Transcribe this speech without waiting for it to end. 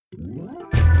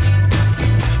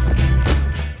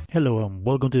Hello and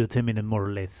welcome to the 10 Minute More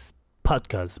or Less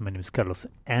podcast. My name is Carlos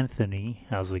Anthony.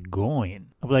 How's it going?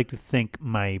 I would like to thank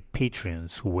my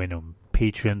Patreons who went on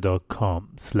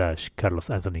patreon.com/Carlos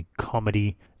Anthony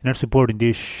Comedy and are supporting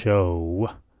this show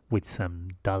with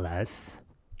some dollars.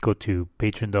 Go to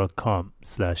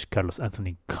patreon.com/Carlos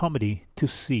Anthony Comedy to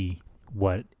see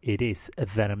what it is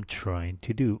that I'm trying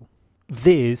to do.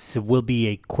 This will be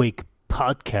a quick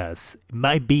podcast. It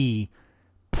might be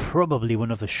probably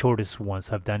one of the shortest ones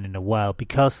I've done in a while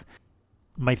because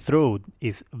my throat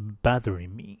is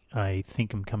bothering me. I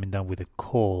think I'm coming down with a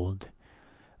cold.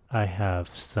 I have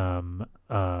some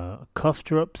cough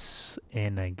drops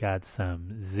and I got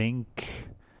some zinc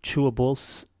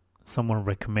chewables. Someone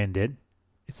recommended.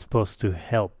 It's supposed to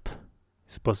help.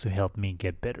 It's supposed to help me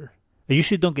get better. I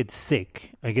usually don't get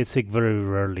sick. I get sick very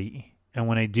rarely. And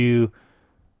when I do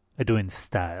in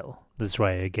style. That's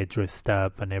right, I get dressed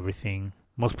up and everything.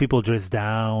 Most people dress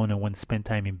down and want to spend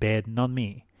time in bed. Not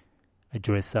me. I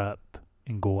dress up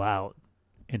and go out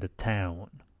in the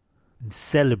town and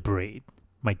celebrate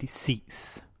my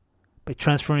disease by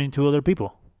transferring it to other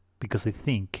people because I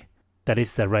think that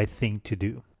is the right thing to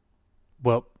do.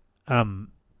 Well,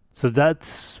 so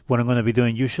that's what I'm going to be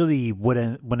doing. Usually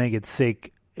when I get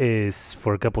sick is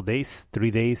for a couple days, 3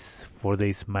 days, 4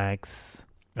 days max.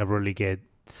 I rarely get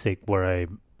sick where I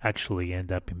actually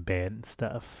end up in bed and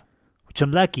stuff. Which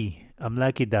I'm lucky. I'm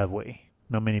lucky that way.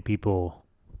 Not many people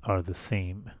are the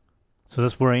same. So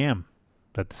that's where I am.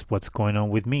 That's what's going on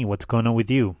with me. What's going on with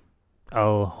you?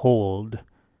 I'll hold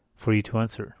for you to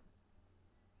answer.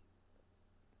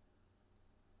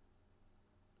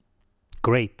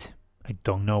 Great. I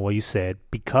don't know what you said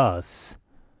because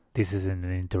this isn't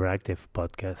an interactive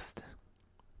podcast.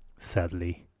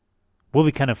 Sadly. Will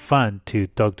be kind of fun to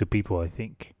talk to people, I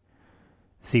think.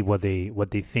 See what they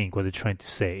think, what they're trying to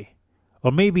say.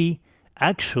 Or maybe,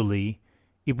 actually,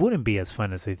 it wouldn't be as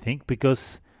fun as I think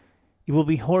because it will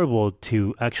be horrible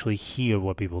to actually hear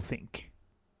what people think.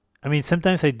 I mean,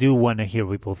 sometimes I do want to hear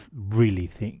what people really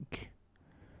think.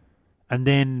 And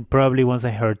then probably once I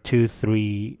heard 2,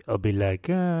 3, I'll be like,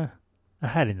 I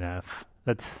had enough.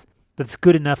 That's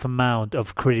good enough amount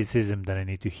of criticism that I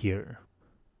need to hear.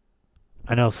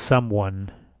 I know someone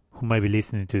who might be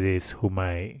listening to this who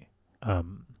might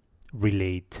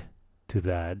relate to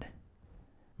that.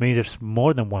 Maybe there's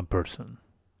more than one person.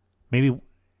 Maybe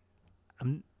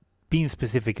I'm being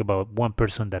specific about one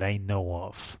person that I know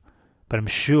of. But I'm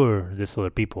sure there's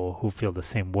other people who feel the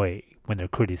same way when they're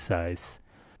criticized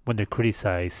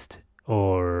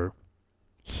or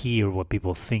hear what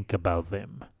people think about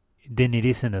them. Then it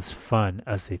isn't as fun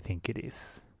as they think it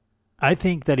is. I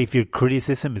think that if your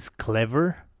criticism is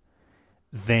clever,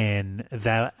 then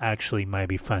that actually might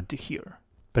be fun to hear.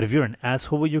 But if you're an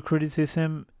asshole with your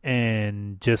criticism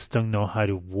and just don't know how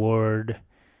to word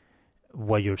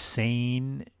what you're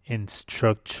saying and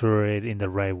structure it in the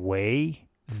right way,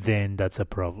 then that's a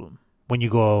problem. When you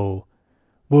go,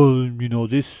 well,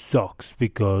 this sucks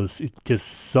because it just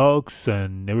sucks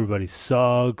and everybody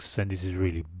sucks and this is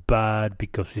really bad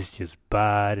because it's just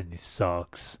bad and it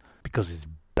sucks because it's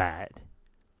bad.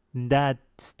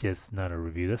 That's just not a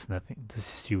review. That's nothing.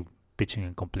 This is you bitching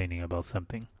and complaining about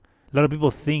something. A lot of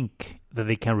people think that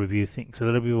they can review things. A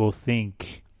lot of people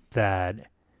think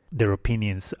that their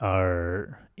opinions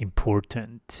are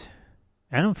important.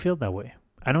 I don't feel that way.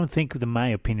 I don't think that my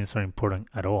opinions are important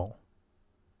at all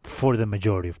for the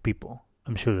majority of people.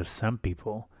 I'm sure there's some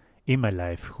people in my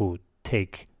life who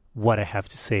take what I have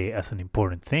to say as an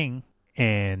important thing,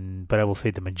 but I will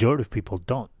say the majority of people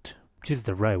don't, which is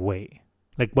the right way.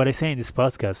 Like what I say in this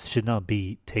podcast should not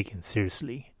be taken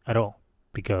seriously at all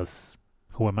because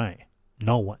who am I?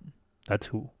 No one. That's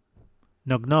who.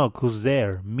 Knock knock, who's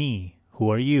there? Me. Who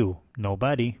are you?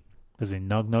 Nobody. There's a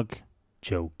knock knock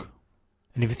joke.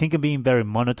 And if you think I'm being very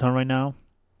monotone right now,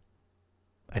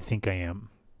 I think I am.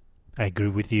 I agree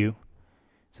with you.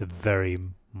 It's a very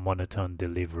monotone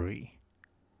delivery.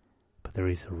 But there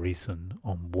is a reason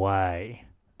on why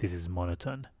this is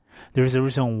monotone. There is a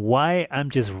reason why I'm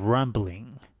just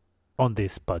rambling on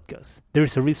this podcast. There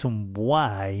is a reason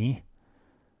why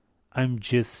I'm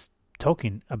just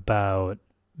talking about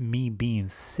me being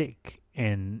sick.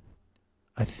 And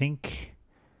I think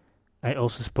I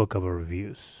also spoke about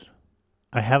reviews.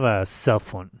 I have a cell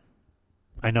phone.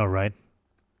 I know, right?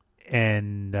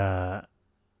 And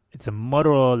it's a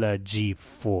Motorola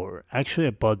G4. Actually,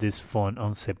 I bought this phone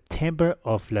on September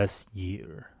of last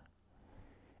year.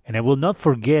 And I will not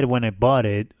forget when I bought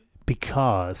it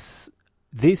because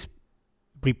this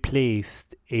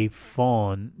replaced a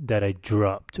phone that I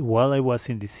dropped while I was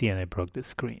in DC and I broke the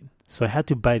screen. So I had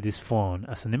to buy this phone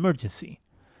as an emergency.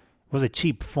 It was a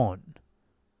cheap phone.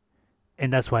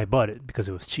 And that's why I bought it, because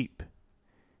it was cheap.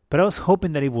 But I was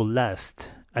hoping that it would last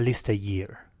at least a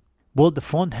year. Well, the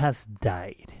phone has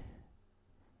died.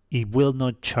 It will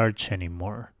not charge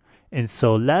anymore. And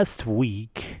so last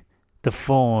week, the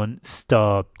phone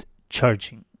stopped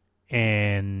charging.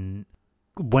 And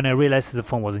when I realized the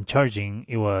phone wasn't charging,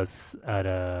 it was at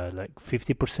like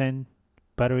 50%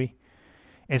 battery.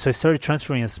 And so I started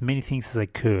transferring as many things as I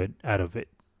could out of it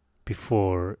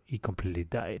before it completely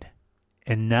died.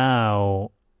 And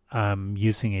now I'm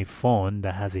using a phone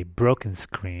that has a broken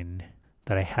screen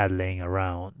that I had laying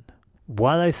around.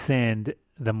 While I send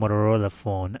the Motorola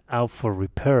phone out for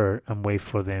repair and wait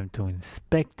for them to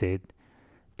inspect it,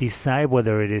 decide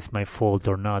whether it is my fault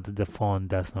or not that the phone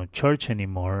does not charge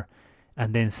anymore,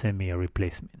 and then send me a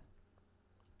replacement.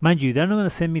 Mind you, they're not going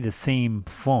to send me the same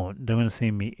phone. They're going to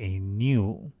send me a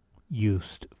new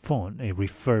used phone, a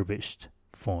refurbished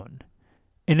phone.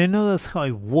 And I know that's how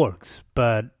it works,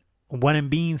 but what I'm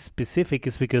being specific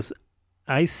is because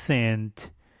I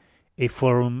sent a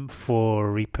forum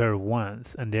for repair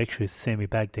once, and they actually sent me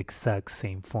back the exact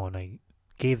same phone I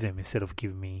gave them instead of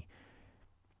giving me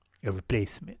a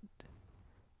replacement.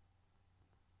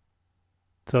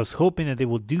 So I was hoping that they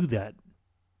will do that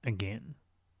again.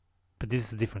 But this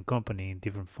is a different company,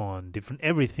 different phone, different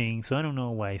everything, so I don't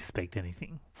know why I expect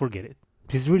anything. Forget it.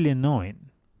 This is really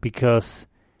annoying because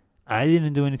I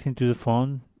didn't do anything to the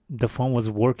phone. The phone was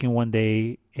working one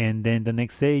day, and then the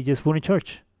next day it just wouldn't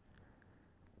charge.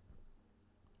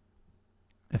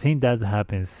 I think that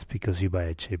happens because you buy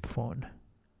a cheap phone.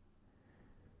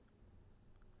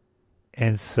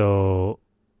 And so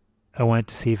I wanted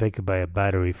to see if I could buy a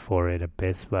battery for it at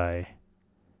Best Buy.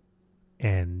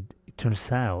 And it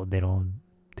turns out they don't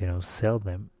sell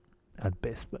them at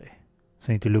Best Buy. So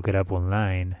I need to look it up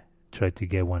online, try to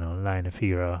get one online and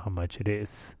figure out how much it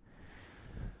is.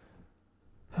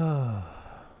 So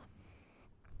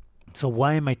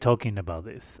why am I talking about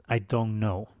this? I don't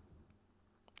know.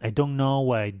 I don't know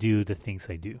why I do the things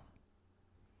I do.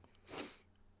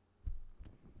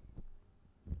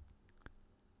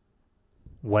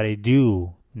 What I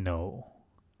do know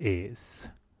is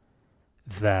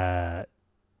that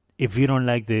if you don't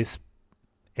like this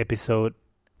episode,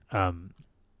 I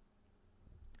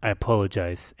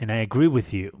apologize. And I agree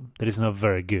with you that it's not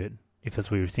very good. If that's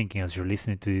what you're thinking as you're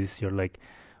listening to this, you're like,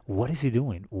 what is he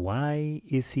doing? Why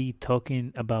is he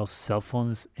talking about cell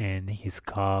phones and his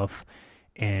cough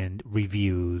and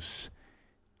reviews?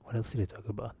 What else did I talk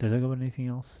about? Did I talk about anything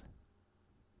else?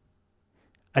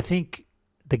 I think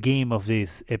the game of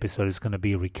this episode is going to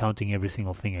be recounting every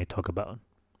single thing I talk about.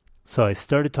 So I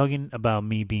started talking about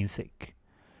me being sick.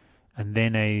 And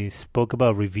then I spoke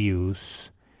about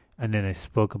reviews. And then I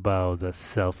spoke about the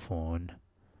cell phone.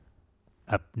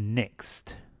 Up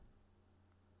next,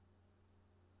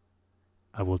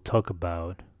 I will talk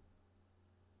about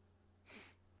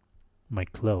my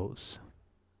clothes.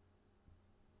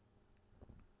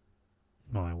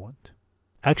 No, I won't.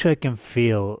 Actually, I can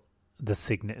feel the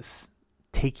sickness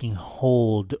taking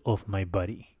hold of my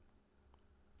body.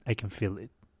 I can feel it.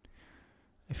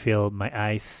 I feel my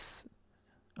eyes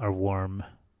are warm.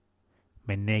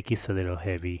 My neck is a little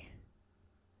heavy.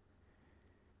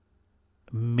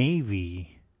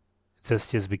 Maybe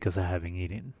that's just because I haven't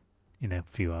eaten in a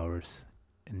few hours.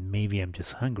 And maybe I'm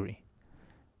just hungry.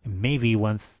 And maybe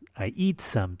once I eat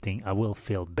something, I will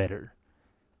feel better.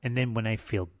 And then when I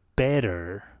feel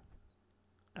better,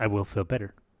 I will feel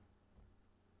better.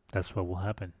 That's what will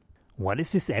happen. What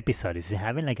is this episode? Is it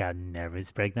having like a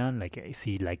nervous breakdown? Like, is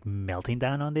he like melting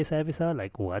down on this episode?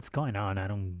 Like, what's going on? I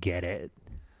don't get it.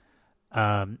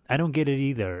 I don't get it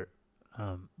either.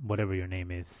 Whatever your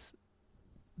name is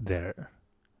there.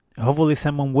 Hopefully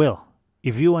someone will.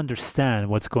 If you understand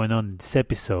what's going on in this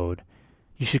episode,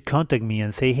 you should contact me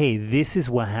and say, hey, this is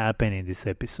what happened in this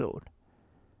episode.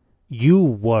 You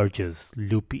were just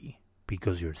loopy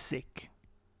because you're sick.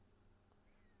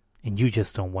 And you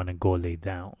just don't want to go lay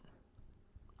down.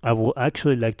 I would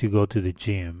actually like to go to the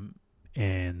gym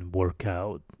and work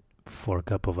out for a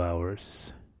couple of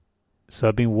hours. So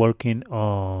I've been working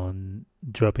on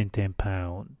dropping 10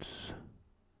 pounds.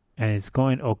 And it's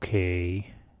going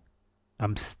okay.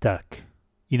 I'm stuck.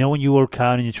 You know when you work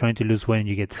out and you're trying to lose weight and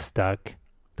you get stuck?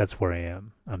 That's where I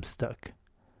am. I'm stuck.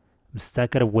 I'm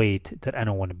stuck at a weight that I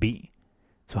don't want to be.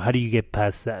 So how do you get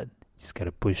past that? You just got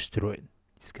to push through it.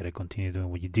 You just got to continue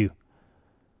doing what you do.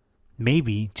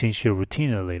 Maybe change your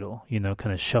routine a little,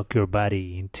 kind of shock your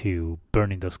body into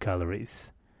burning those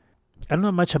calories. I don't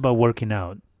know much about working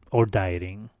out or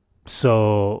dieting.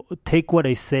 So take what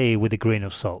I say with a grain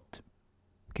of salt.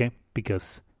 Okay?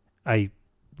 Because I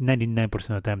 99% of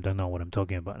the time don't know what I'm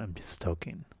talking about. I'm just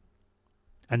talking.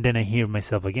 And then I hear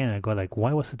myself again. I go like,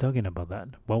 why was I talking about that?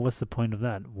 What was the point of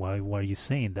that? Why were you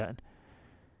saying that?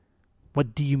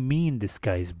 What do you mean the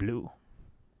sky is blue?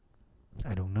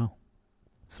 I don't know.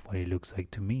 It's what it looks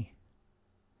like to me.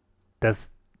 Does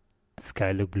the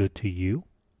sky look blue to you?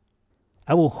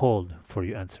 I will hold for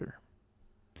your answer.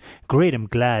 Great, I'm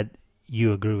glad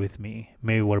you agree with me.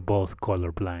 Maybe we're both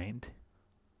colorblind.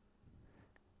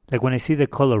 Like when I see the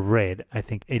color red, I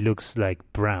think it looks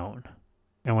like brown.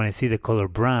 And when I see the color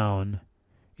brown,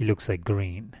 it looks like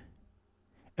green.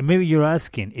 And maybe you're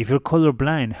asking, if you're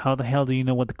colorblind, how the hell do you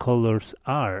know what the colors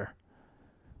are?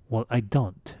 Well, I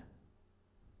don't.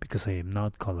 Because I am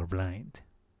not colorblind.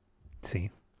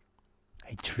 See?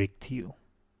 I tricked you.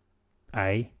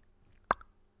 I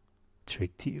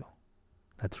tricked you.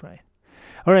 That's right.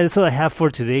 All right, that's all I have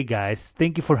for today, guys.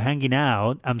 Thank you for hanging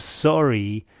out. I'm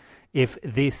sorry if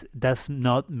this does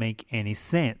not make any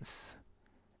sense.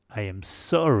 I am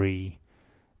sorry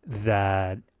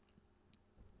that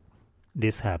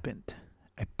this happened.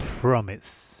 I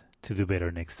promise to do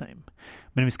better next time.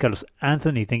 My name is Carlos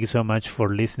Anthony. Thank you so much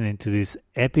for listening to this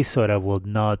episode. I will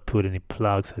not put any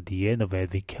plugs at the end of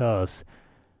it because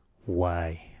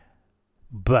why?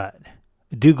 But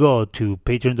do go to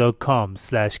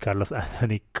patreon.com/Carlos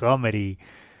Anthony Comedy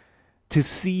to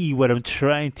see what I'm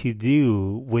trying to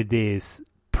do with this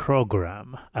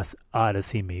program, as odd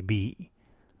as it may be.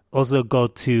 Also go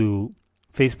to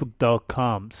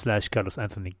facebook.com/Carlos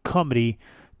Anthony Comedy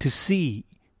to see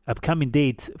upcoming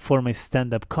dates for my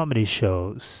stand-up comedy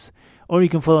shows. Or you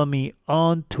can follow me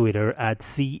on Twitter at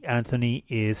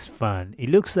CAnthonyIsFun. It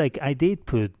looks like I did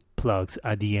put plugs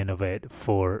at the end of it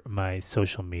for my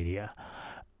social media.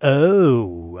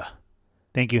 Oh,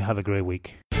 thank you. Have a great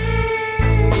week.